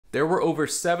There were over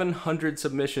 700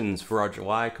 submissions for our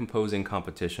July composing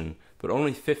competition, but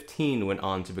only 15 went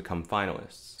on to become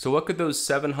finalists. So what could those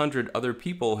 700 other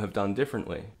people have done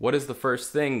differently? What is the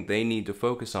first thing they need to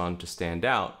focus on to stand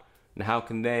out? And how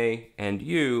can they and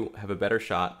you have a better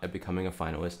shot at becoming a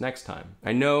finalist next time?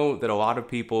 I know that a lot of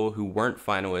people who weren't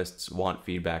finalists want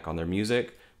feedback on their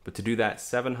music, but to do that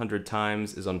 700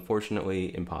 times is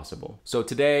unfortunately impossible. So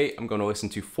today I'm going to listen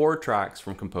to 4 tracks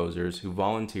from composers who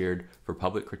volunteered for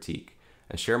public critique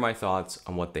and share my thoughts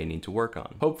on what they need to work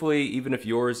on. Hopefully, even if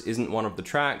yours isn't one of the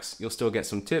tracks, you'll still get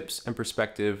some tips and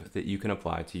perspective that you can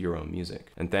apply to your own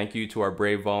music. And thank you to our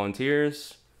brave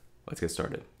volunteers. Let's get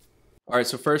started. All right,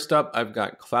 so first up, I've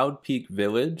got Cloudpeak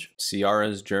Village,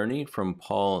 Ciara's Journey from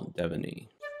Paul Devaney.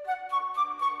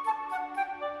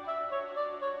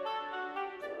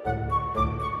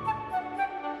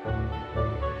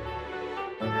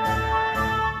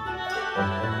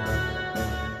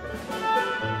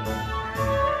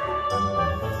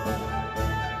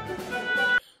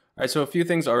 All right, so a few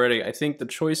things already. I think the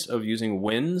choice of using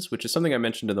winds, which is something I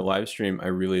mentioned in the live stream, I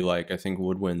really like. I think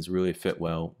woodwinds really fit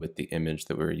well with the image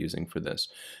that we were using for this.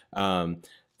 The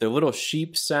little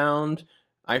sheep sound,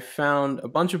 I found a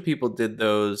bunch of people did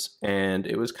those and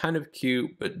it was kind of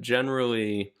cute, but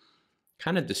generally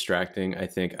kind of distracting, I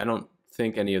think. I don't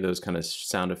think any of those kind of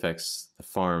sound effects, the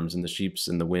farms and the sheeps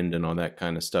and the wind and all that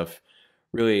kind of stuff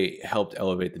really helped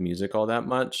elevate the music all that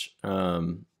much.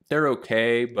 They're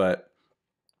okay, but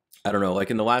I don't know, like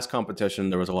in the last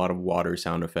competition, there was a lot of water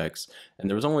sound effects, and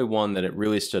there was only one that it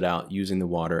really stood out using the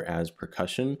water as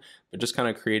percussion, but just kind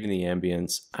of creating the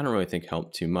ambience, I don't really think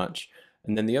helped too much.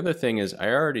 And then the other thing is I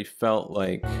already felt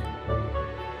like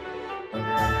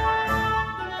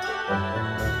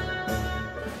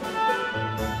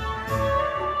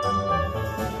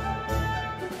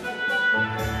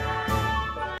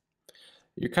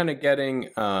you're kind of getting,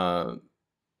 I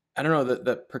don't know,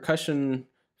 that percussion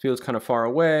feels kind of far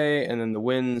away, and then the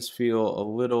winds feel a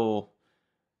little,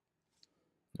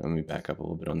 let me back up a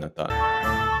little bit on that thought.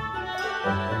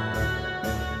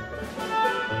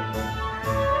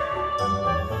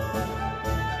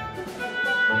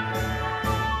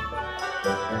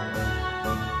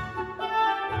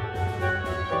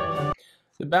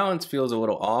 The balance feels a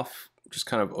little off, just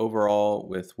kind of overall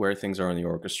with where things are in the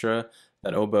orchestra.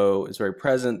 That oboe is very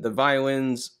present. The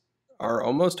violins are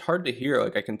almost hard to hear.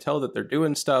 Like I can tell that they're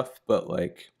doing stuff, but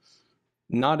like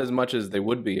not as much as they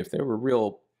would be if there were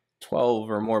real 12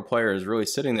 or more players really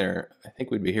sitting there. I think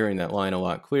we'd be hearing that line a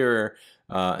lot clearer.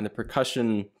 And the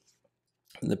percussion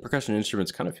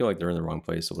instruments kind of feel like they're in the wrong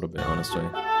place a little bit, honestly.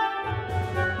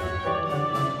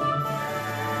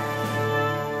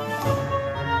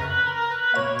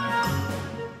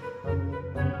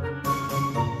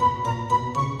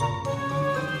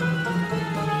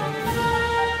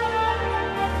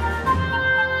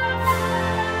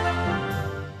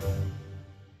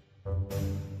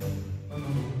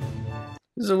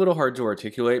 This is a little hard to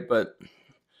articulate, but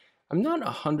I'm not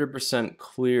 100%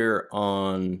 clear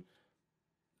on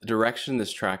the direction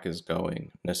this track is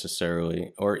going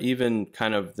necessarily, or even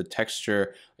kind of the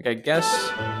texture. Like I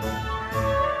guess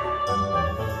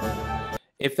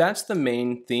if that's the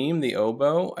main theme, the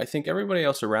oboe, I think everybody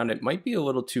else around it might be a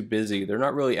little too busy. They're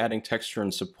not really adding texture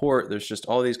and support. There's just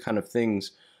all these kind of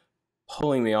things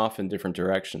pulling me off in different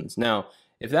directions. Now,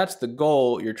 if that's the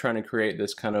goal, you're trying to create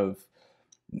this kind of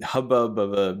hubbub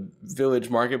of a village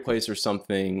marketplace or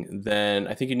something, then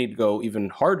I think you need to go even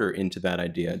harder into that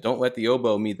idea. Don't let the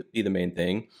oboe be the main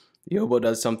thing. The oboe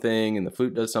does something and the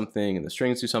flute does something and the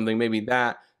strings do something, maybe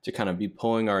that to kind of be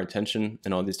pulling our attention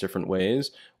in all these different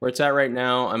ways. Where it's at right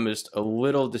now, I'm just a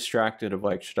little distracted of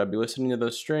like, should I be listening to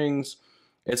those strings?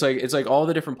 It's like all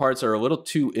the different parts are a little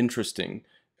too interesting,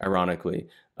 ironically.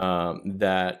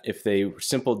 That if they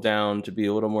simpled down to be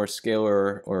a little more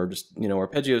scalar or just, you know,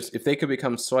 arpeggios, if they could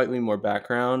become slightly more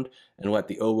background and let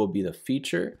the oboe be the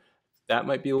feature, that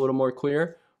might be a little more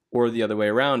clear. Or the other way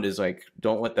around is like,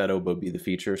 don't let that oboe be the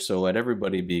feature, so let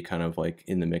everybody be kind of like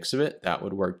in the mix of it. That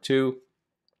would work too.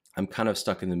 I'm kind of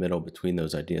stuck in the middle between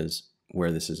those ideas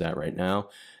where this is at right now.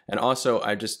 And also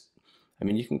I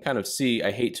mean, you can kind of see,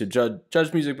 I hate to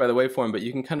judge music by the waveform, but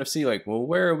you can kind of see like, well,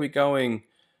 where are we going?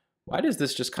 Why does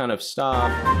this just kind of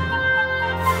stop?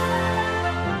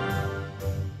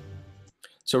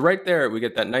 So right there, we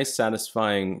get that nice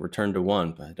satisfying return to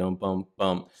one. But don't bump,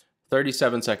 bump.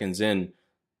 37 seconds in.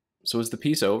 So is the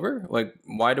piece over? Like,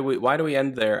 why do we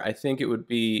end there? I think it would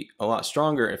be a lot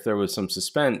stronger if there was some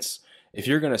suspense. If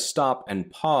you're gonna stop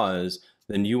and pause,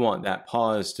 then you want that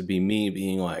pause to be me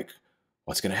being like,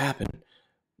 what's gonna happen?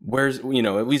 where's, you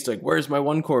know, at least like, where's my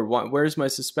one chord? Where's my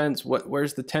suspense?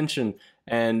 Where's the tension?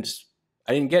 And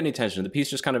I didn't get any tension. The piece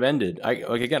just kind of ended. Like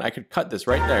again, I could cut this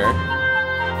right there,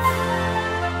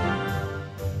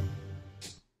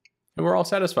 and we're all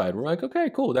satisfied. We're like, okay,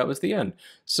 cool, that was the end.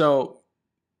 So,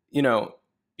 you know,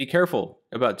 be careful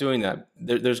about doing that.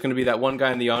 There's going to be that one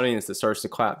guy in the audience that starts to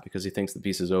clap because he thinks the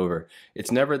piece is over.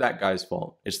 It's never that guy's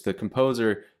fault. It's the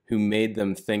composer who made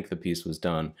them think the piece was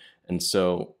done. And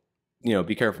so, you know,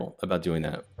 be careful about doing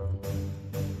that.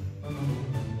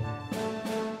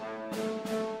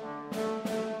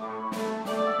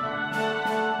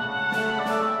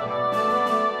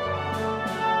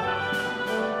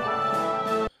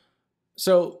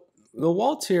 So the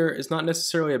waltz here is not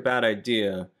necessarily a bad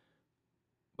idea,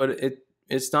 but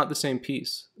it's not the same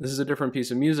piece. This is a different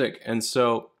piece of music. And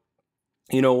so,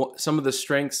 you know, some of the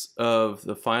strengths of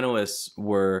the Finalists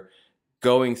were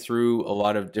going through a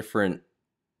lot of different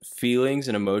feelings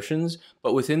and emotions,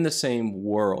 but within the same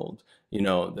world. You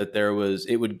know, that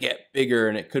it would get bigger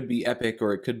and it could be epic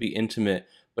or it could be intimate,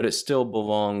 but it still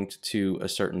belonged to a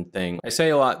certain thing. I say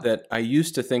a lot that I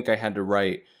used to think I had to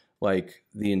write like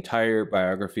the entire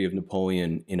biography of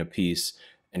Napoleon in a piece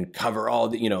and cover all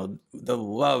the, you know, the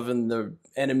love and the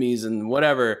enemies and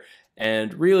whatever.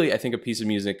 And really, I think a piece of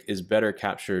music is better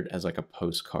captured as like a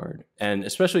postcard. And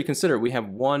especially consider we have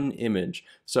one image.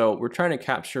 So we're trying to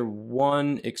capture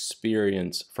one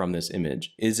experience from this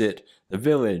image. Is it the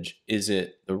village? Is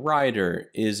it the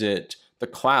rider? Is it the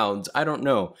clouds? I don't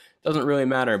know. Doesn't really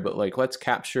matter, but like, let's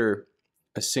capture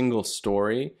a single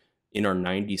story in our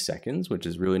 90 seconds, which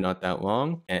is really not that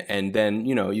long. And then,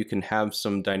 you know, you can have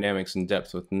some dynamics and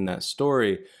depth within that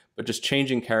story, but just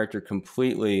changing character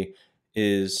completely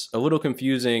is a little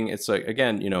confusing. It's like,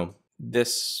 again, you know,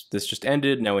 this just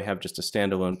ended. Now we have just a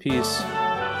standalone piece.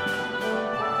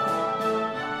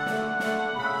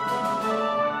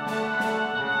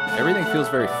 Everything feels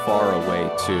very far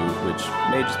away too, which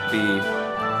may just be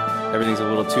everything's a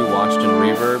little too washed in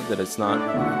reverb, that it's not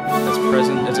as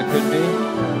present as it could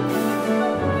be.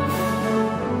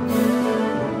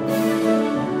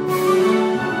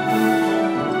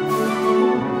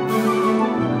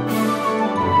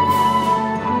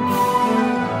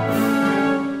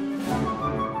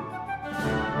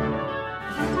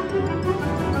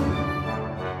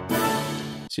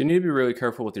 So you need to be really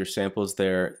careful with your samples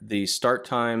there. The start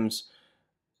times,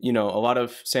 you know, a lot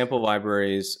of sample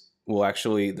libraries will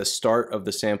actually, the start of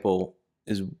the sample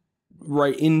is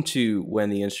right into when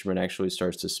the instrument actually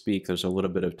starts to speak. There's a little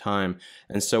bit of time.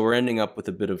 And so we're ending up with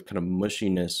a bit of kind of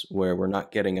mushiness where we're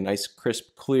not getting a nice,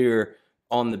 crisp, clear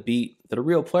on the beat that a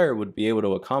real player would be able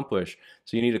to accomplish.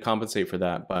 So you need to compensate for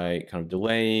that by kind of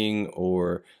delaying,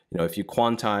 or, you know, if you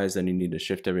quantize, then you need to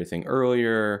shift everything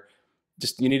earlier.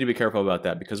 Just, you need to be careful about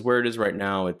that, because where it is right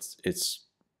now, it's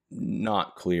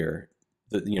not clear.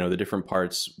 You know, the different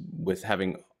parts with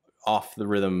having off the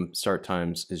rhythm start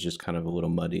times is just kind of a little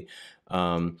muddy.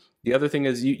 The other thing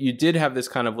is you did have this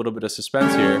kind of little bit of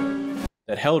suspense here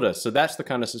that held us. So that's the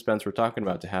kind of suspense we're talking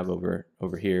about to have over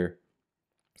here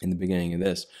in the beginning of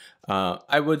this.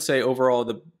 I would say overall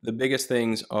the biggest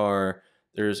things are,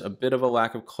 there's a bit of a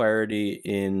lack of clarity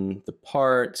in the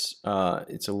parts.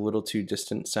 It's a little too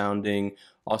distant sounding.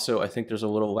 Also, I think there's a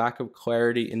little lack of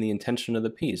clarity in the intention of the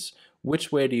piece.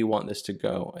 Which way do you want this to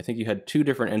go? I think you had two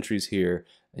different entries here,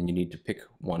 and you need to pick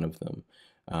one of them.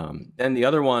 Then the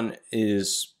other one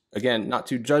is, again, not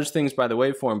to judge things by the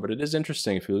waveform, but it is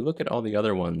interesting. If you look at all the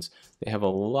other ones, they have a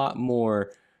lot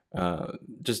more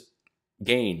just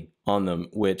gain on them,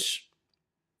 which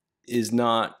is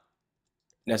not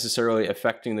necessarily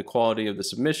affecting the quality of the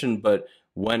submission, but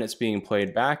when it's being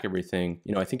played back, everything,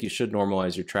 you know, I think you should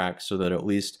normalize your track so that at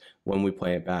least when we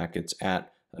play it back, it's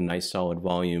at a nice solid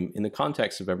volume in the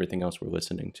context of everything else we're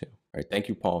listening to. All right, thank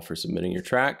you, Paul, for submitting your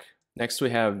track. Next we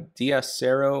have Día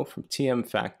Cero from TM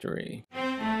Factory. All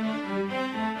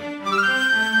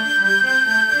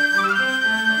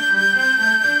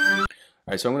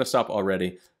right, so I'm going to stop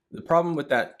already. The problem with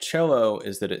that cello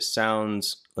is that it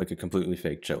sounds like a completely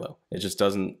fake cello. It just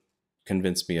doesn't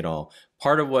convince me at all.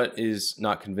 Part of what is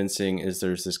not convincing is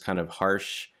there's this kind of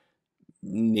harsh,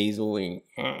 nasally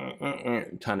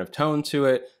kind of tone to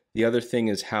it. The other thing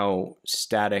is how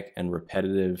static and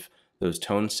repetitive those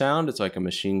tones sound. It's like a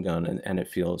machine gun, and it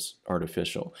feels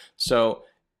artificial. So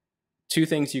two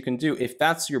things you can do. If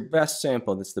that's your best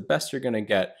sample, that's the best you're going to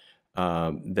get,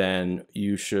 then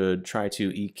you should try to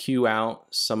EQ out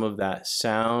some of that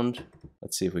sound.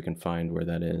 Let's see if we can find where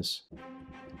that is.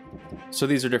 So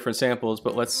these are different samples,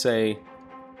 but let's say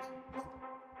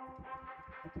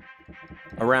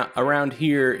around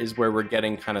here is where we're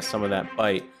getting kind of some of that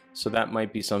bite. So that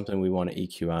might be something we want to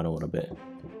EQ out a little bit.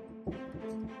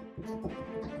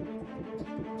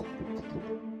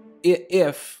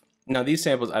 Now these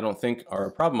samples I don't think are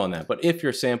a problem on that, but if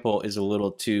your sample is a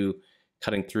little too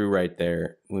cutting through right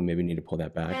there, we maybe need to pull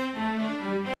that back.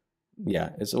 Yeah,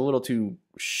 it's a little too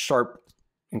sharp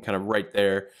and kind of right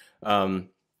there.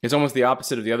 It's almost the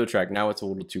opposite of the other track. Now it's a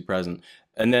little too present.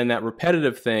 And then that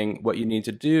repetitive thing, what you need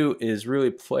to do is really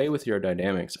play with your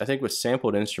dynamics. I think with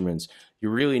sampled instruments, you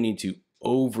really need to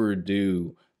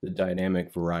overdo the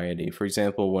dynamic variety. For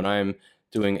example, when I'm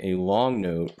doing a long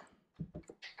note,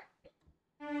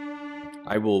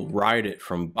 I will ride it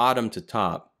from bottom to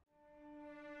top.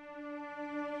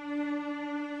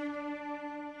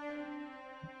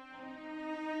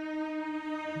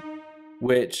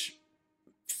 Which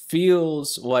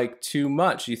feels like too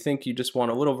much. You think you just want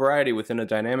a little variety within a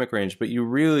dynamic range, but you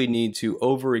really need to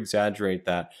over-exaggerate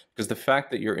that, because the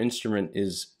fact that your instrument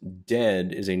is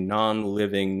dead, is a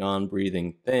non-living,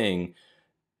 non-breathing thing,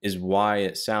 is why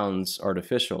it sounds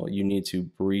artificial. You need to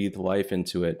breathe life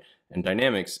into it, and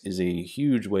dynamics is a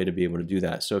huge way to be able to do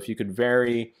that. So if you could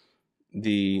vary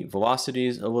the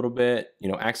velocities a little bit, you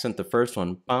know, accent the first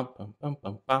one, bum, bum, bum,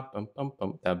 bum, bum, bum, bum,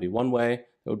 bum. That'd be one way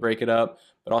that would break it up,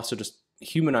 but also just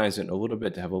humanize it a little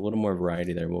bit to have a little more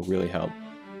variety there will really help.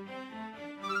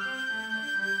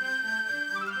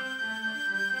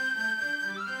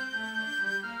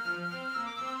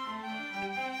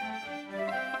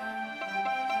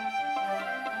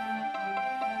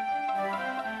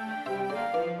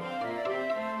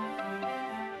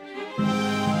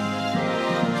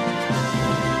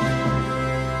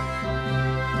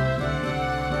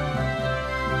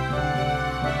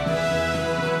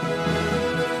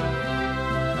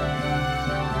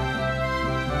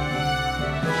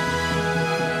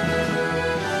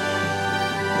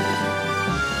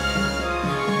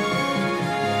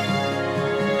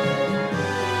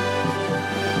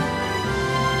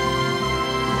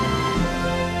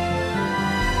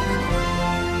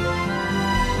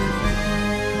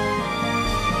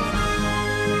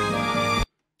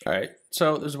 All right,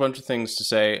 so there's a bunch of things to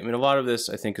say. I mean, a lot of this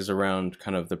I think is around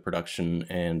kind of the production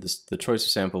and the choice of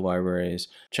sample libraries.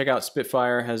 Check out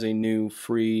Spitfire has a new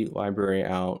free library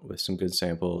out with some good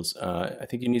samples. I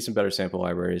think you need some better sample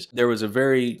libraries. There was a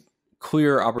very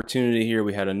clear opportunity here.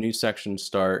 We had a new section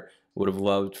start. Would have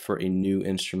loved for a new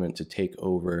instrument to take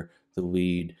over the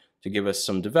lead, to give us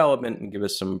some development and give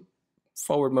us some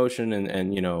forward motion,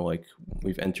 and you know, like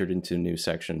we've entered into a new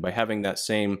section. By having that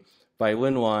same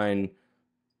violin line,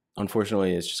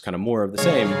 unfortunately, it's just kind of more of the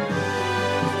same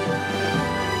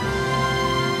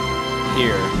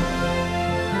here.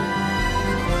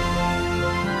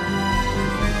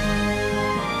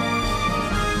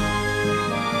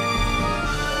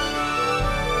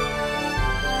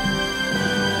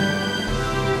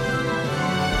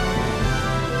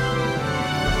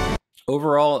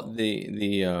 Overall,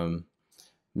 the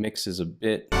mix is a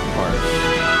bit harsh.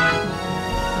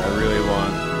 I really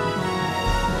want...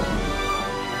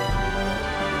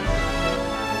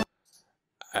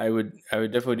 I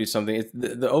would definitely do something.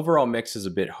 The overall mix is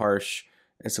a bit harsh.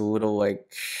 It's a little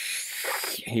like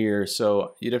here,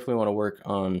 so you definitely want to work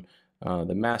on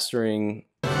the mastering.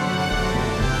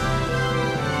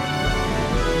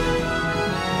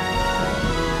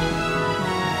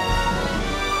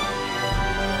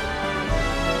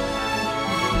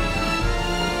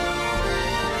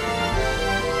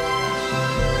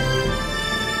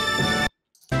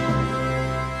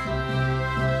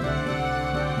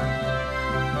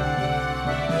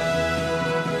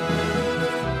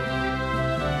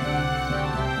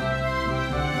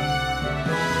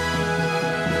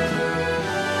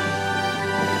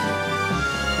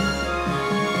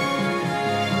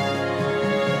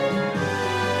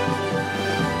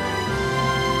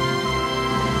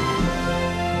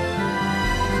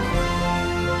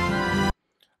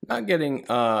 Not getting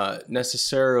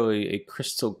necessarily a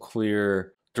crystal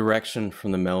clear direction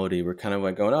from the melody. We're kind of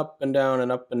like going up and down and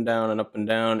up and down and up and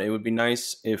down. It would be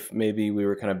nice if maybe we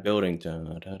were kind of building, da,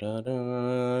 da, da, da,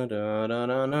 da, da, da,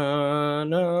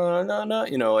 da, da,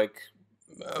 you know, like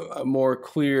a more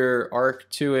clear arc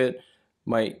to it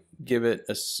might give it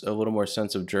a little more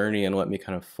sense of journey and let me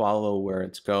kind of follow where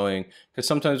it's going. Because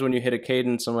sometimes when you hit a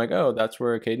cadence, I'm like, oh, that's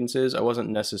where a cadence is. I wasn't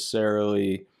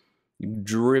necessarily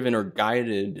driven or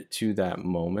guided to that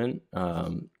moment. I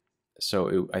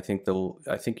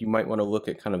think you might want to look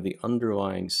at kind of the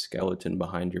underlying skeleton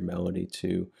behind your melody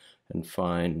too, and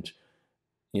find,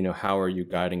 you know, how are you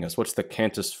guiding us? What's the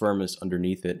cantus firmus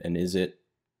underneath it? And is it,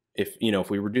 if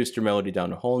we reduced your melody down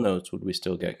to whole notes, would we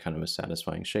still get kind of a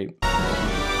satisfying shape?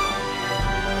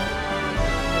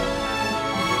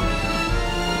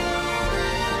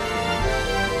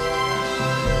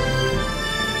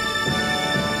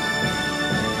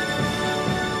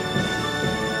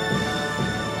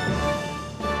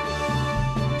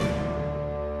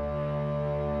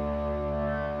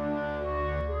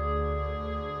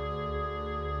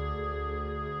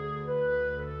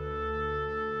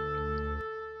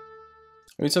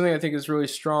 I mean, something I think is really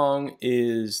strong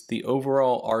is the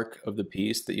overall arc of the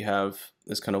piece, that you have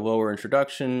this kind of lower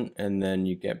introduction and then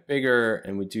you get bigger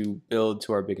and we do build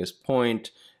to our biggest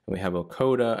point and we have a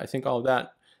coda. I think all of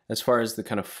that, as far as the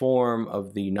kind of form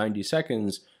of the 90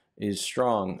 seconds, is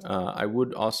strong. I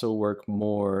would also work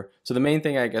more. So the main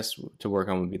thing I guess to work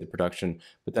on would be the production,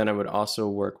 but then I would also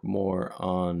work more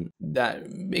on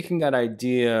that, making that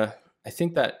idea. I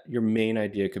think that your main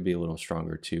idea could be a little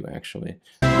stronger too, actually.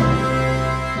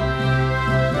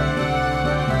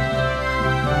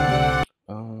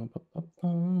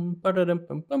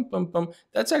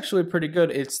 That's actually pretty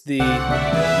good. It's the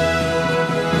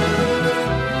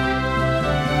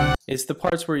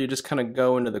parts where you just kind of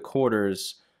go into the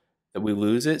quarters that we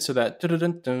lose it, so that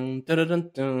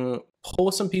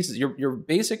pull some pieces. Your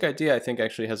basic idea, I think,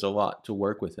 actually has a lot to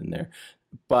work with in there,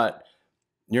 but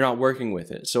you're not working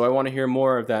with it. So I want to hear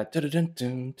more of that. I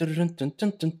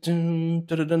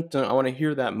want to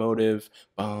hear that motive.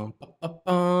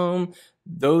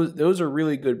 Those are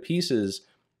really good pieces.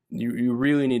 You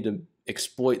really need to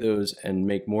exploit those and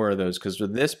make more of those, because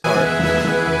with this part,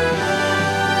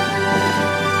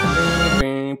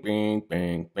 bang, bang,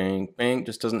 bang, bang, bang,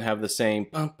 just doesn't have the same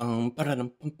doesn't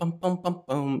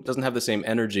have the same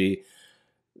energy.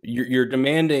 You're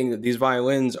demanding that these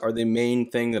violins are the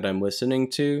main thing that I'm listening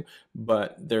to,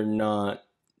 but they're not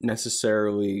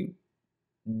necessarily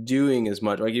doing as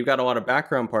much. Like, you've got a lot of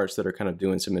background parts that are kind of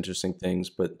doing some interesting things,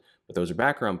 but those are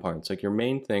background parts. Like, your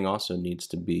main thing also needs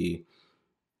to be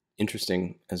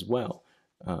interesting as well.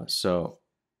 So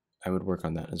I would work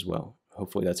on that as well.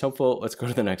 Hopefully that's helpful. Let's go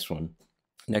to the next one.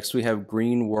 Next we have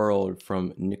Green World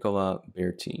from Nicola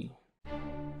Berti.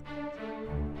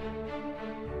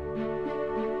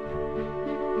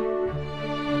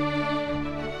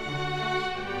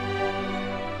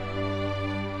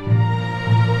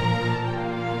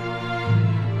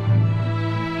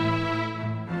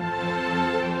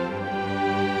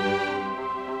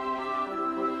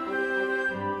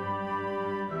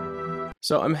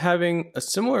 So I'm having a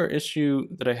similar issue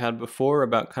that I had before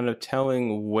about kind of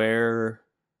telling where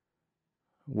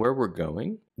we're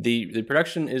going. The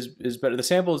production is better. The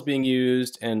sample is being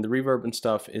used and the reverb and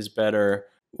stuff is better.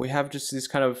 We have just these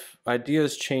kind of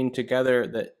ideas chained together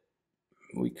that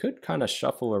we could kind of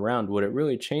shuffle around. Would it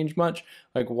really change much?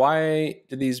 Like, why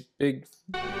do these big...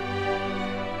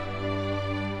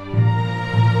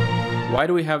 Why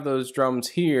do we have those drums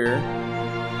here?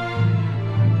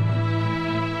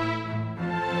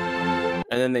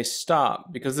 And then they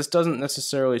stop, because this doesn't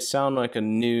necessarily sound like a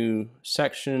new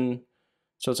section.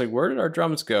 So it's like, where did our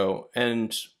drums go?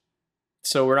 And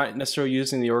so we're not necessarily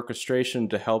using the orchestration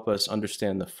to help us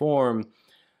understand the form.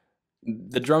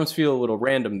 The drums feel a little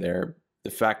random there,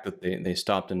 the fact that they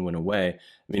stopped and went away. I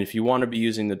mean, if you want to be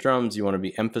using the drums, you want to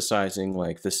be emphasizing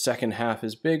like the second half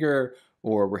is bigger,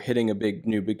 or we're hitting a big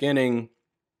new beginning.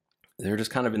 They're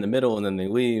just kind of in the middle and then they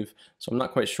leave. So I'm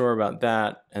not quite sure about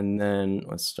that. And then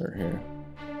let's start here.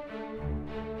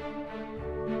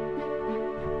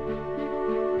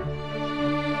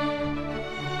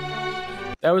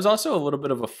 That was also a little bit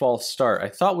of a false start. I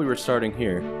thought we were starting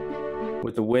here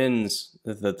with the winds,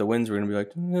 that the winds were going to be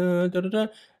like, da, da, da.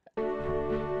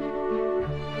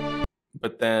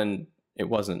 But then it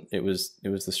wasn't. It was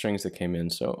the strings that came in.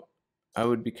 So I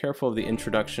would be careful of the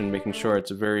introduction, making sure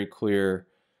it's a very clear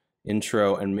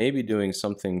intro, and maybe doing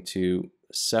something to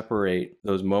separate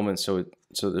those moments so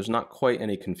there's not quite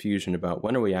any confusion about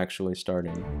when are we actually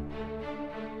starting.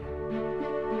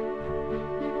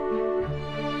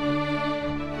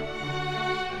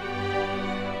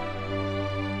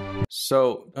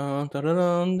 So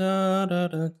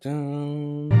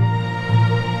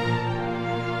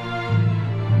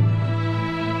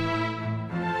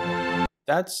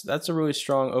that's a really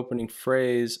strong opening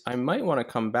phrase. I might want to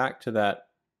come back to that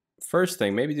first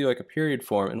thing, maybe do like a period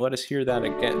form and let us hear that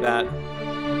again. That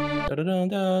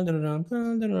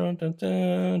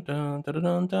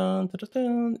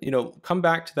come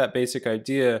back to that basic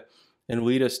idea and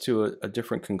lead us to a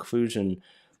different conclusion.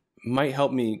 Might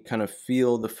help me kind of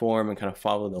feel the form and kind of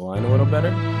follow the line a little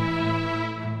better.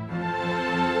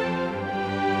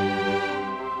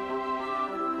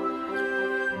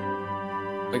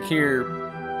 Like here,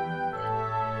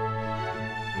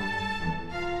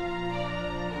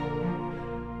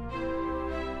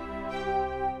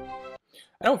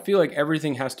 I don't feel like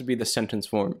everything has to be the sentence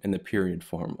form and the period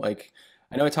form. Like,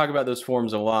 I know I talk about those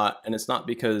forms a lot, and it's not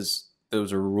because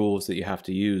those are rules that you have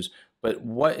to use, but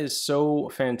what is so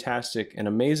fantastic and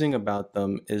amazing about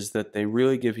them is that they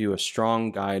really give you a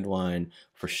strong guideline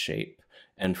for shape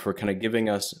and for kind of giving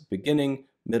us beginning,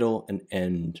 middle, and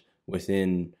end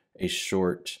within a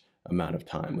short amount of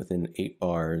time, within 8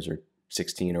 bars or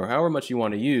 16 or however much you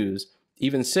want to use,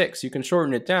 even 6, you can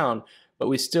shorten it down, but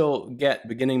we still get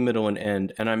beginning, middle, and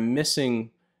end, and I'm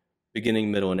missing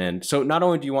beginning, middle, and end. So not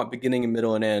only do you want beginning and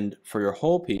middle and end for your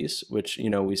whole piece, which, you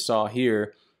know, we saw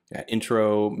here,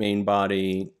 intro, main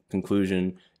body,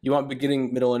 conclusion, you want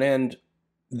beginning, middle, and end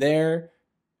there,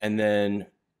 and then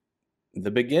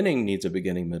the beginning needs a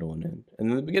beginning, middle, and end, and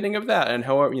then the beginning of that, and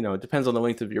however, you know, it depends on the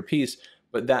length of your piece,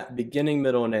 but that beginning,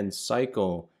 middle, and end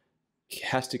cycle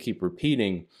has to keep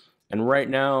repeating. And right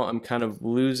now I'm kind of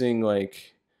losing,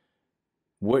 like,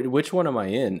 which one am I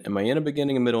in? Am I in a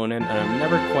beginning, a middle, and end? And I'm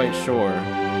never quite sure,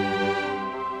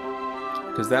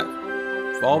 because that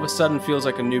all of a sudden feels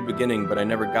like a new beginning, but I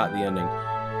never got the ending.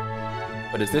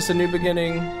 But is this a new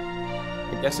beginning?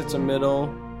 I guess it's a middle.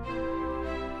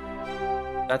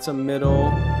 That's a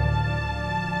middle.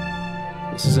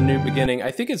 This is a new beginning.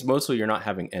 I think it's mostly you're not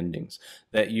having endings,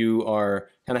 that you are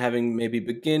kind of having maybe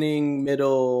beginning,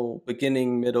 middle,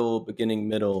 beginning, middle, beginning,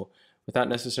 middle, without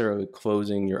necessarily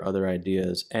closing your other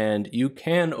ideas. And you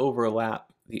can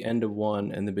overlap the end of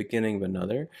one and the beginning of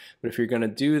another. But if you're going to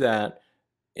do that,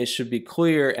 it should be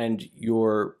clear, and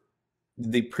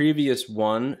the previous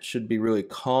one should be really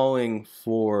calling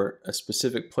for a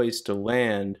specific place to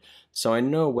land, so I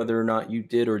know whether or not you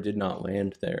did or did not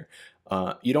land there.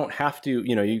 You don't have to,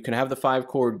 you know, you can have the 5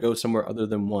 chord go somewhere other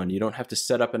than 1. You don't have to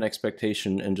set up an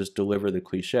expectation and just deliver the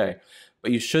cliche.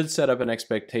 But you should set up an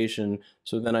expectation,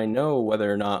 so then I know whether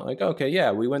or not, like, okay,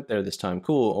 yeah, we went there this time,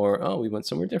 cool, or oh, we went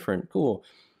somewhere different, cool.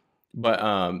 But,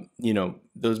 you know,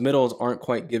 those middles aren't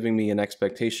quite giving me an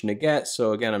expectation to get,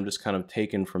 so again, I'm just kind of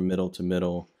taken from middle to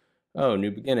middle. Oh,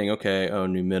 new beginning, okay, oh,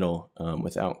 new middle,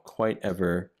 without quite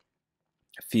ever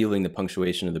feeling the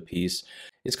punctuation of the piece.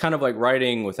 It's kind of like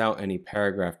writing without any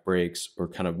paragraph breaks or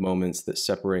kind of moments that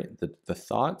separate the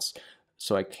thoughts.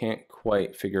 So I can't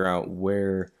quite figure out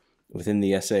where within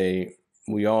the essay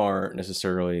we are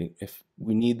necessarily, if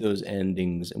we need those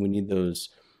endings and we need those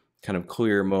kind of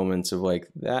clear moments of like,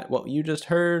 that what you just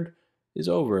heard is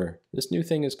over, this new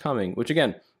thing is coming, which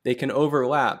again, they can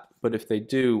overlap, but if they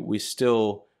do, we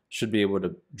still should be able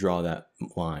to draw that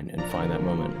line and find that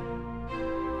moment.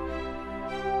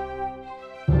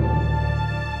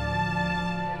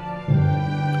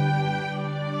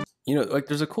 You know, like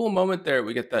there's a cool moment there.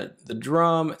 We get that the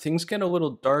drum, things get a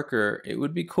little darker. It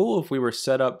would be cool if we were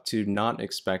set up to not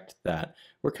expect that.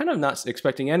 We're kind of not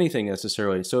expecting anything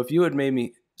necessarily. So if you had made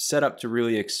me set up to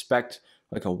really expect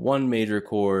like a 1 major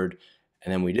chord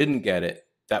and then we didn't get it,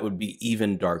 that would be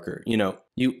even darker. You know,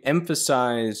 you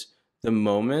emphasize the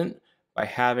moment by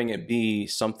having it be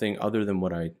something other than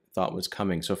what I thought was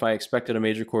coming. So if I expected a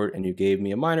major chord and you gave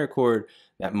me a minor chord,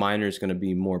 that minor is going to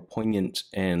be more poignant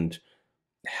and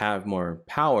have more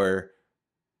power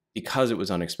because it was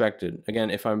unexpected.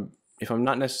 Again, if I'm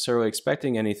not necessarily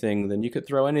expecting anything, then you could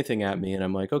throw anything at me and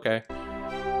I'm like, okay.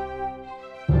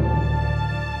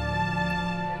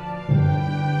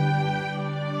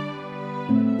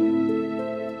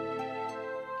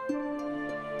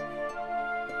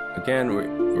 Again,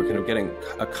 we're kind of getting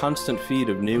a constant feed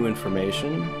of new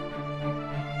information.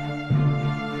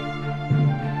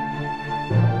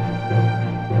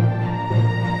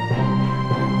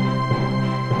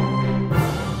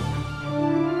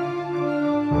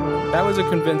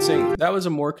 That was a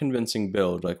more convincing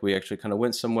build. Like we actually kind of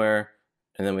went somewhere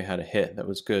and then we had a hit. That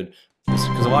was good.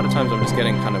 Because a lot of times I'm just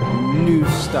getting kind of new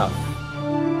stuff.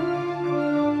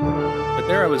 But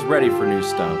there I was ready for new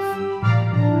stuff.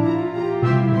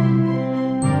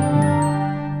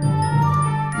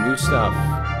 New stuff.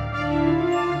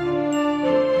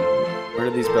 Where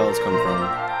did these bells come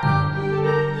from?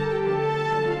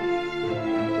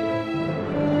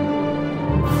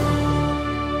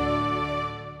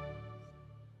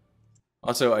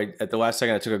 Also, at the last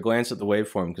second, I took a glance at the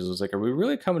waveform because I was like, are we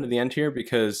really coming to the end here?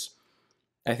 Because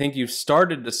I think you've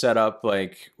started to set up,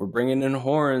 like, we're bringing in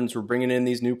horns, we're bringing in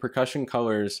these new percussion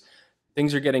colors.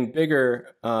 Things are getting bigger,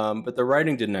 but the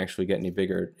writing didn't actually get any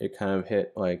bigger. It kind of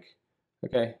hit like,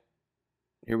 okay,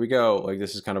 here we go. Like,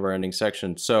 this is kind of our ending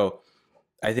section. So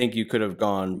I think you could have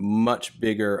gone much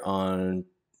bigger on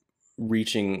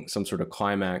reaching some sort of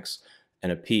climax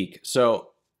and a peak. So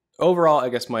overall, I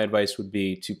guess my advice would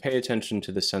be to pay attention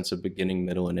to the sense of beginning,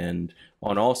 middle, and end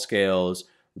on all scales,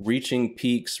 reaching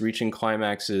peaks, reaching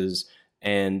climaxes,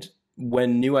 and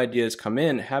when new ideas come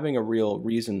in, having a real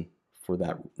reason for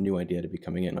that new idea to be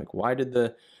coming in. Like, why did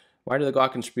the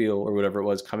glockenspiel or whatever it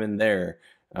was come in there?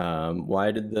 Why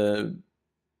did the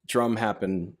drum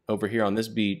happen over here on this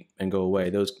beat and go away?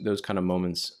 Those kind of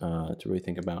moments to really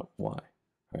think about why.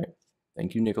 All right.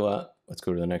 Thank you, Nicola. Let's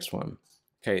go to the next one.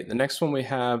 Okay, the next one we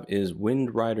have is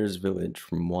Wind Rider's Village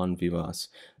from Juan Vivas.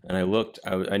 And I looked,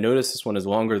 I noticed this one is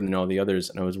longer than all the others,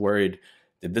 and I was worried,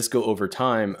 did this go over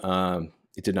time?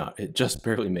 It did not. It just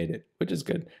barely made it, which is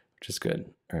good, which is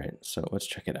good. All right, so let's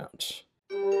check it out.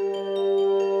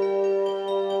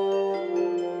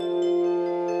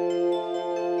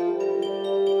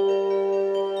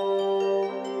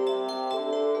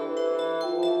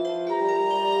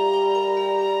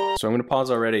 So I'm going to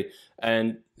pause already.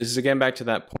 And this is again back to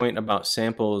that point about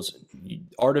samples.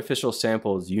 Artificial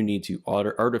samples you need to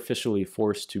artificially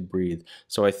force to breathe.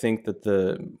 So I think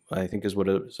that I think is what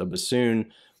is a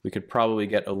bassoon. We could probably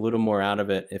get a little more out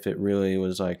of it if it really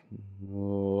was like,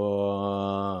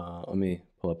 whoa. Let me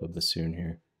pull up a bassoon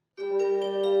here.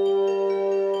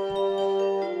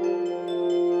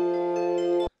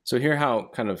 So hear how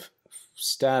kind of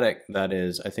static that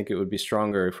is. I think it would be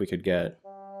stronger if we could get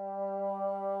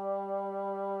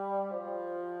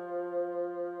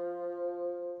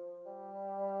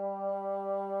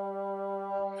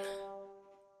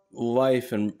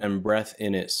life and breath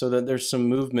in it, so that there's some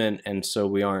movement, and so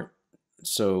we aren't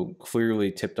so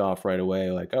clearly tipped off right away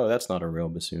like, oh, that's not a real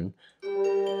bassoon.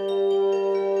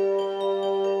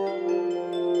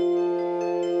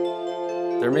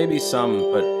 There may be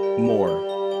some, but more.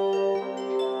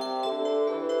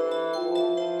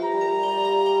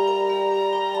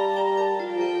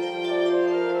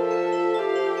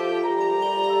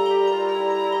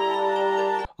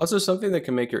 Also, something that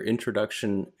can make your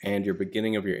introduction and your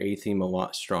beginning of your A theme a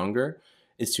lot stronger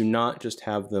is to not just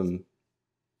have them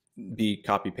be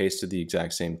copy-pasted the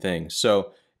exact same thing.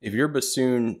 So if your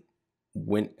bassoon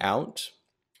went out,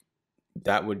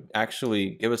 that would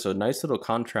actually give us a nice little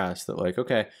contrast that like,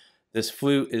 okay, this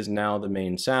flute is now the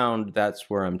main sound, that's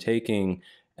where I'm taking,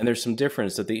 and there's some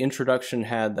difference that the introduction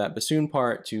had that bassoon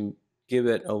part to give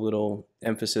it a little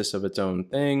emphasis of its own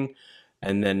thing.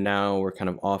 And then now we're kind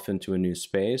of off into a new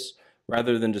space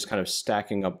rather than just kind of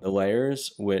stacking up the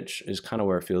layers, which is kind of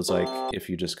where it feels like if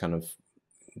you just kind of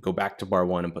go back to bar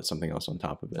one and put something else on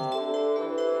top of it.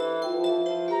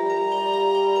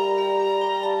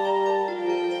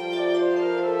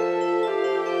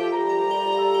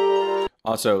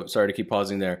 Also, sorry to keep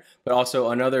pausing there, but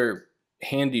also another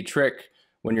handy trick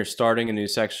when you're starting a new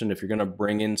section, if you're going to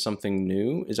bring in something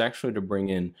new, is actually to bring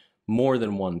in more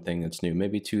than one thing that's new,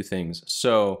 maybe two things.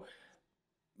 So,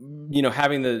 you know,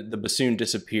 having the bassoon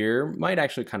disappear might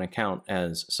actually kind of count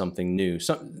as something new.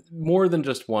 More than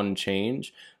just one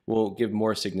change will give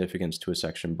more significance to a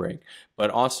section break.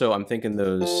 But also, I'm thinking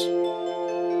those,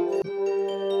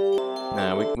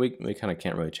 nah, we kind of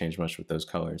can't really change much with those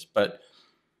colors. But,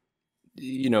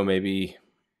 you know, maybe,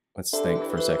 let's think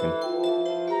for a second.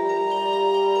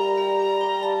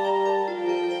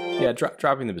 Yeah,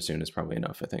 dropping the bassoon is probably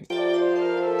enough, I think.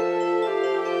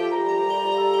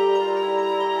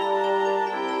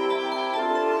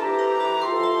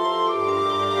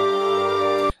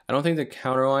 I don't think the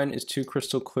counterline is too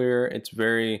crystal clear. It's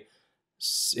very,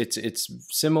 it's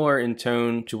similar in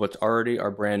tone to what's already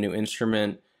our brand new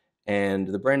instrument, and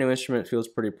the brand new instrument feels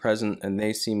pretty present, and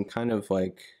they seem kind of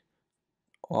like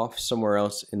off somewhere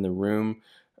else in the room.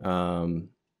 I'm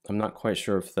not quite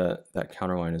sure if that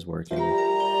counterline is working.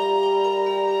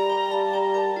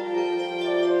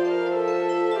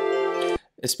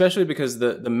 Especially because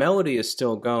the melody is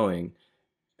still going,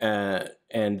 and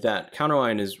that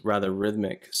counterline is rather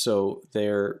rhythmic. So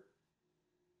they're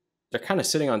kind of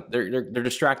sitting on, they're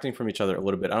distracting from each other a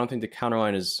little bit. I don't think the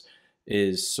counterline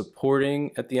is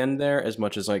supporting at the end there as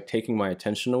much as like taking my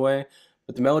attention away.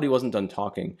 But the melody wasn't done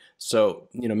talking. So,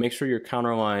 you know, make sure your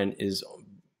counterline is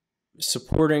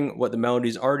supporting what the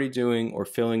melody's already doing or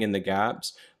filling in the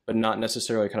gaps, but not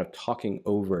necessarily kind of talking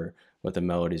over what the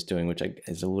melody's doing, which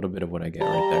is a little bit of what I get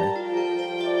right there.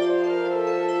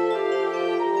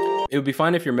 It would be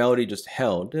fine if your melody just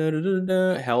held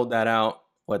that out,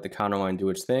 let the counterline do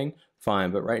its thing, fine.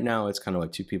 But right now it's kind of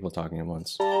like two people talking at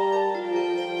once.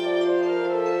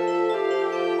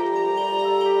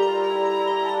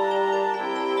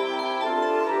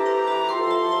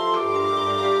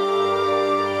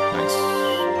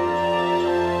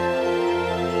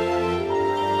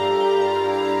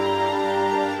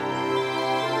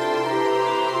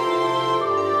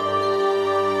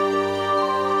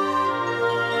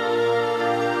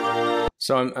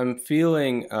 So I'm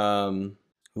feeling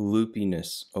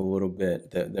loopiness a little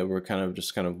bit, that we're kind of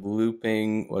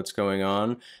looping what's going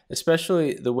on,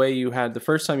 especially the way you had the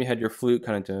first time you had your flute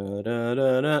kind of da da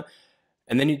da da,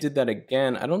 and then you did that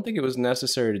again. I don't think it was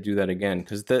necessary to do that again,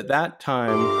 because that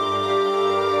time,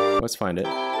 let's find it.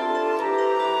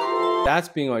 That's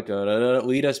being like,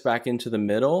 lead us back into the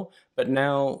middle. But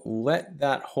now let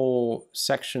that whole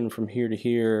section from here to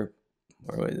here,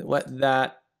 let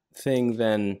that thing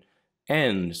then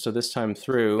end. So this time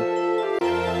through,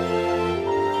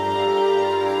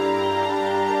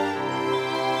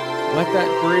 let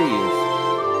that breathe.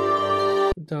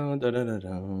 Dun, dun, dun, dun,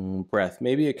 dun. Breath.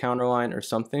 Maybe a counterline or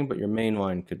something, but your main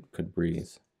line could breathe.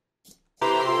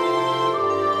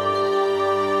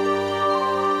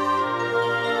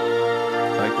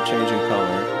 I like the changing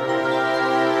color.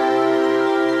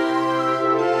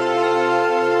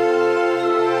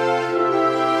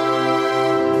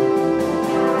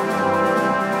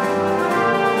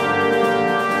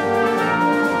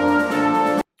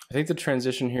 I think the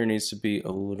transition here needs to be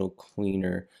a little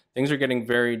cleaner. Things are getting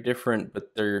very different,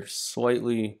 but they're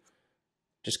slightly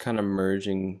just kind of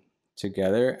merging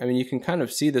together. I mean, you can kind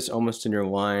of see this almost in your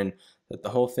line, that the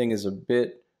whole thing is a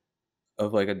bit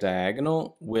of like a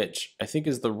diagonal, which I think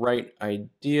is the right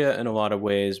idea in a lot of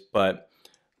ways, but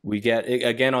we get,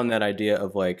 again, on that idea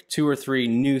of like 2 or 3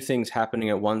 new things happening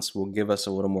at once will give us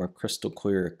a little more crystal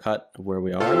clear cut of where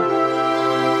we are.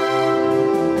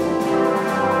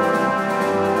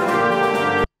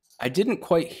 I didn't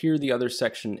quite hear the other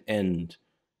section end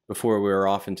before we were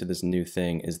off into this new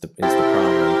thing is the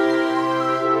problem.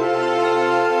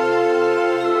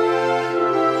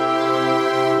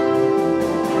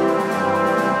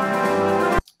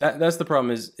 That's the problem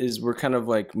is we're kind of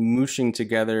like mooshing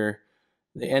together.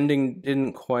 The ending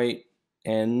didn't quite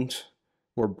end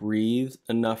or breathe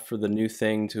enough for the new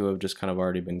thing to have just kind of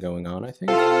already been going on, I think.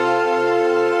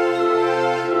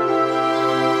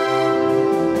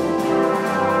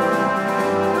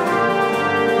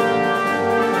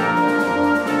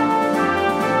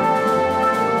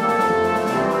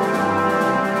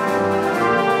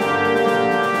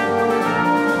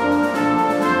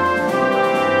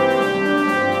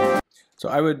 So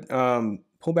I would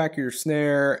pull back your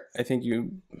snare. I think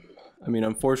I mean,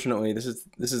 unfortunately, this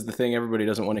is the thing everybody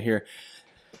doesn't want to hear.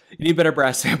 You need better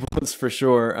brass samples for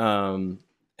sure. And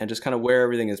just kind of where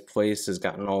everything is placed has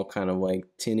gotten all kind of like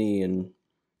tinny and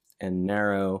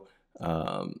narrow,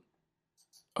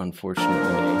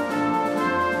 unfortunately.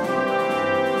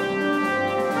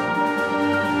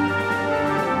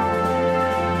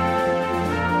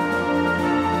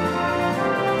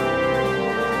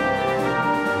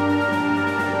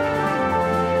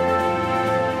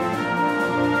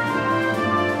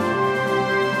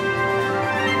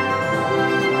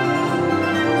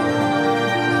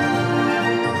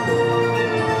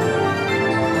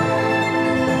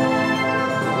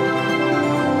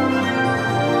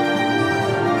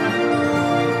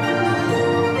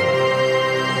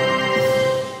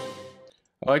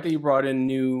 I like that you brought in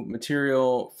new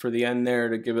material for the end there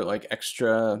to give it like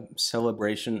extra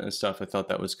celebration and stuff. I thought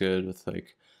that was good with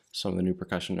like some of the new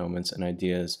percussion elements and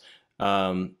ideas.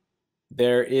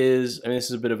 There is, I mean, this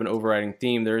is a bit of an overriding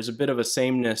theme. There is a bit of a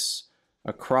sameness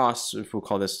across, if we'll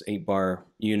call this 8-bar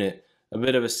unit, a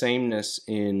bit of a sameness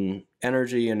in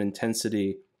energy and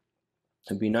intensity.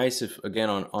 It'd be nice if, again,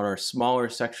 on our smaller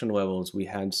section levels, we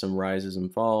had some rises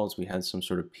and falls, we had some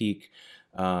sort of peak.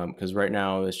 Because right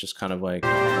now it's just kind of like the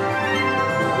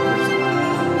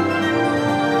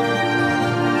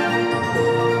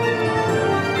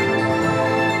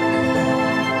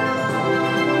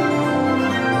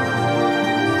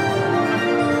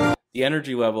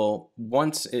energy level,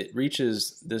 once it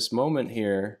reaches this moment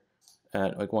here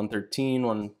at like 113,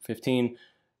 115,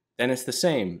 then it's the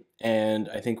same. And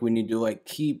I think we need to like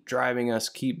keep driving us,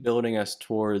 keep building us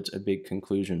towards a big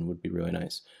conclusion would be really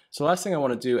nice. So last thing I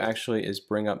want to do actually is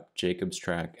bring up Jacob's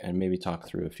track and maybe talk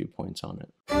through a few points on it.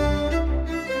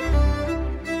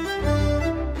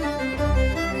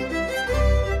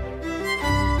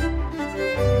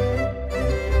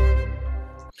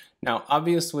 Now,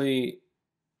 obviously,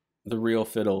 the real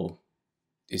fiddle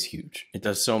is huge. It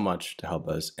does so much to help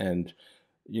us, and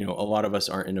you know, a lot of us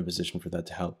aren't in a position for that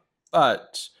to help.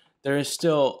 But there is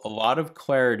still a lot of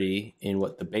clarity in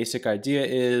what the basic idea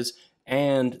is,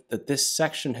 and that this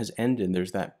section has ended.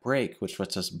 There's that break, which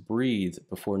lets us breathe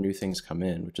before new things come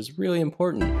in, which is really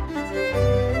important.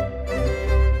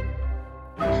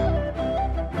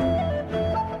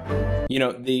 You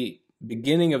know, the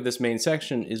beginning of this main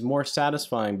section is more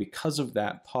satisfying because of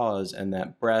that pause and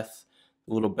that breath.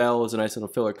 The little bell is a nice little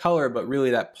filler color, but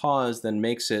really that pause then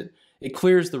makes it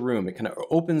clears the room. It kind of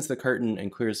opens the curtain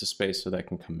and clears the space so that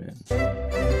can come in.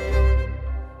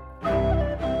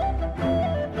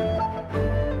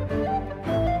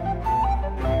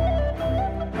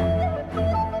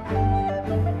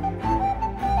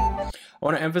 I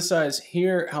want to emphasize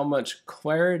here how much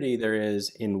clarity there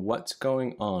is in what's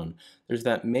going on. There's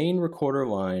that main recorder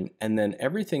line, and then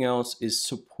everything else is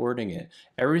supporting it.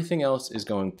 Everything else is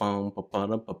going bum, ba, ba,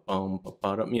 da, ba, bum, ba,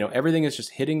 ba, da. You know, everything is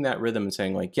just hitting that rhythm and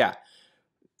saying like, yeah,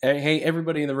 hey,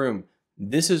 everybody in the room,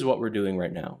 this is what we're doing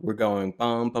right now. We're going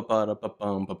bum, ba, ba, da, ba,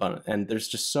 bum, ba, ba, da. And there's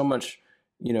just so much,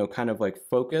 you know, kind of like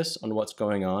focus on what's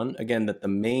going on. Again, that the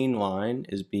main line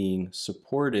is being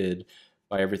supported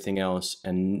by everything else,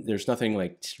 and there's nothing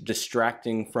like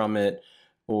distracting from it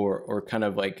or kind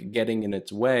of like getting in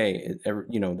its way.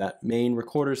 You know, that main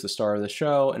recorder is the star of the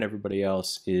show, and everybody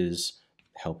else is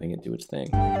helping it do its thing.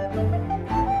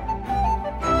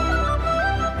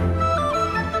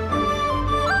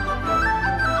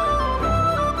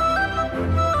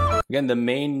 Again, the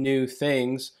main new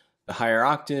things, the higher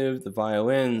octave, the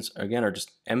violins, again, are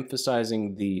just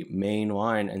emphasizing the main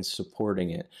line and supporting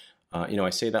it. You know, I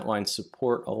say that line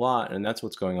support a lot, and that's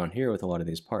what's going on here with a lot of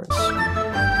these parts.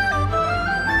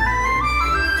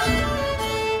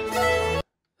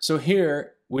 So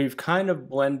here, we've kind of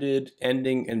blended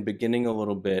ending and beginning a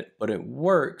little bit, but it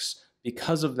works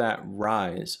because of that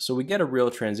rise. So we get a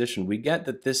real transition. We get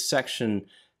that this section,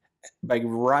 by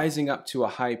rising up to a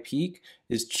high peak,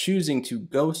 is choosing to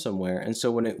go somewhere. And so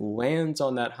when it lands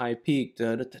on that high peak,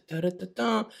 that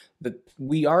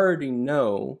we already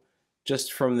know,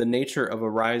 just from the nature of a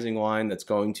rising line that's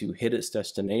going to hit its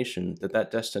destination,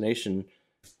 that destination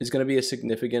is going to be a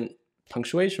significant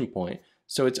punctuation point.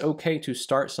 So it's okay to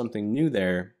start something new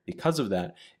there because of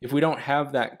that. If we don't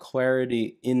have that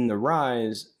clarity in the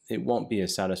rise, it won't be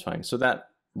as satisfying. So that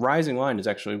rising line is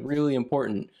actually really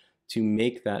important to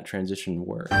make that transition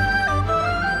work.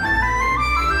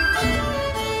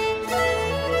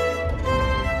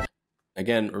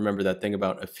 Again, remember that thing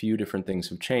about a few different things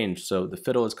have changed. So the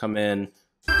fiddle has come in.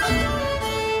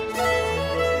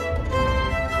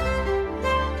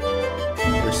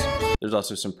 There's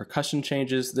also some percussion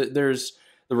changes. The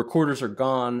recorders are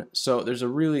gone. So there's a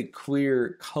really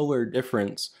clear color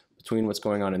difference between what's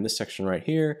going on in this section right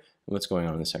here and what's going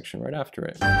on in this section right after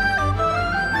it.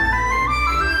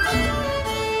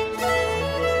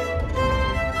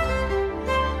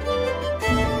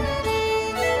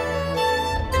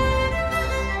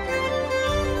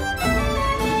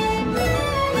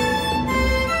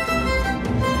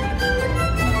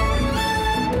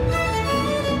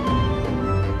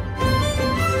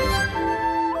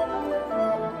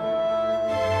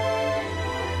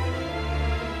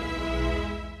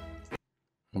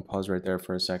 I'll pause right there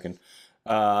for a second.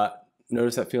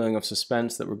 Notice that feeling of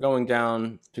suspense that we're going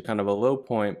down to kind of a low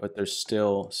point, but there's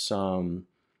still some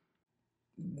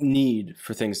need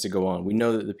for things to go on. We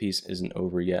know that the piece isn't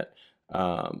over yet.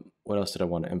 What else did I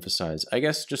want to emphasize? I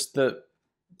guess just the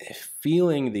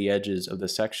feeling the edges of the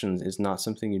sections is not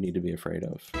something you need to be afraid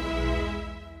of.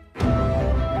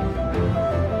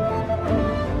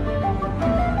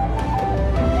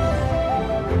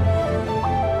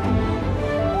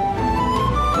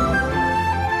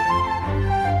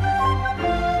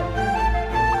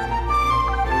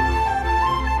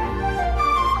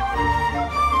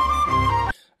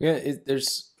 Yeah,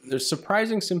 there's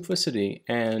surprising simplicity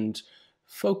and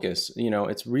focus. You know,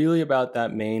 it's really about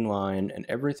that main line, and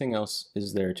everything else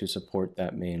is there to support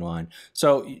that main line.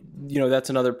 So, you know,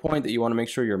 that's another point, that you want to make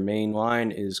sure your main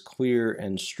line is clear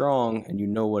and strong, and you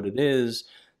know what it is,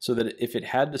 so that if it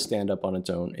had to stand up on its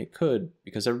own, it could,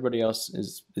 because everybody else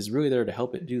is really there to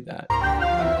help it do that.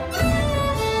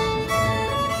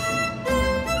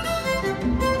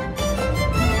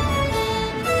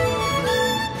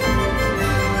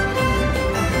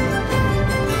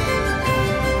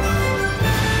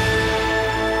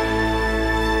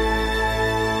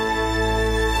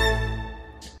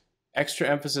 Extra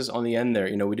emphasis on the end there.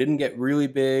 You know, we didn't get really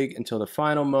big until the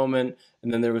final moment,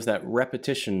 and then there was that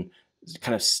repetition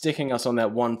kind of sticking us on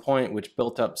that one point, which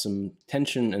built up some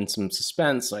tension and some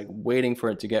suspense, like waiting for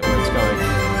it to get where it's going.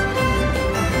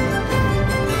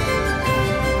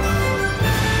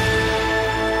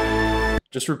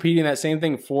 Just repeating that same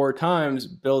thing 4 times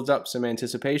builds up some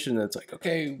anticipation. That's like,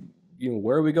 okay, you know,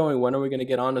 where are we going? When are we going to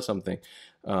get onto something?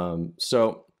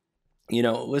 So, you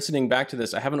know, listening back to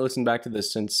this, I haven't listened back to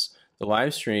this since the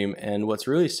live stream, and what's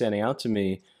really standing out to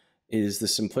me is the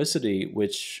simplicity,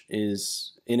 which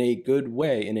is in a good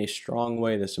way, in a strong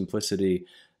way, the simplicity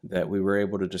that we were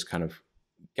able to just kind of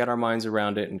get our minds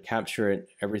around it and capture it.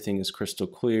 Everything is crystal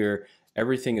clear.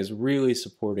 Everything is really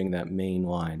supporting that main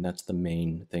line. That's the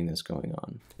main thing that's going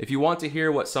on. If you want to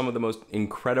hear what some of the most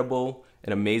incredible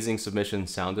and amazing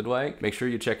submissions sounded like, make sure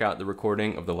you check out the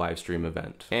recording of the live stream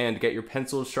event. And get your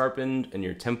pencils sharpened and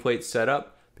your templates set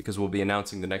up, because we'll be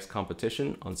announcing the next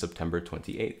competition on September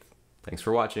 28th. Thanks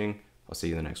for watching. I'll see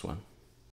you in the next one.